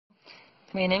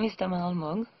My name is Tamar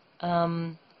Almog.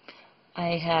 Um,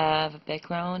 I have a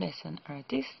background as an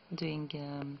artist doing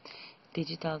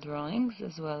digital drawings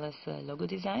as well as logo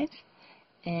designs,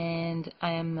 and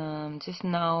I am just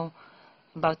now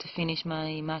about to finish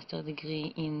my master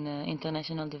degree in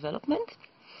international development.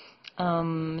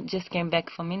 Just came back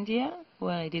from India,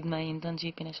 where I did my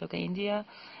internship in Ashoka, India,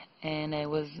 and I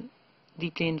was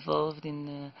deeply involved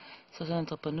in social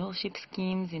entrepreneurship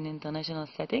schemes in international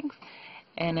settings,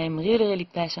 and I'm really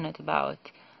passionate about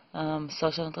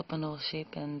social entrepreneurship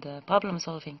and problem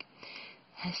solving.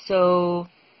 So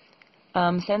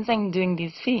since I'm doing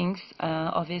these things,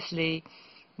 obviously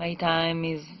my time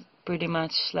is pretty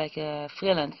much like a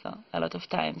freelancer a lot of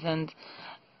times, and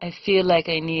I feel like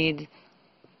I need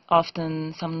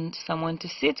often someone to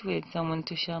sit with, someone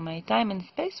to share my time and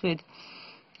space with,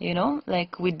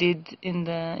 like we did in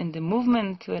the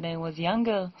movement when I was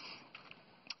younger.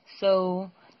 So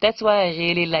that's why I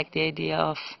really like the idea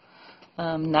of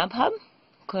NabHub,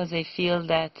 because I feel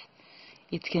that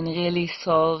it can really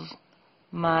solve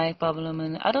my problem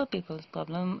and other people's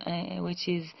problem, which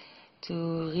is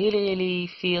to really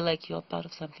feel like you're part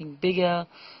of something bigger,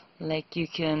 like you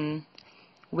can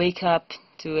wake up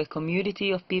to a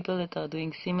community of people that are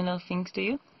doing similar things to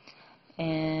you.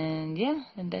 And yeah,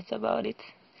 and that's about it.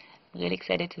 Really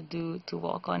excited to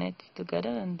work on it together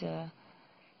and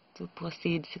to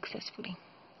proceed successfully.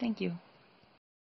 Thank you.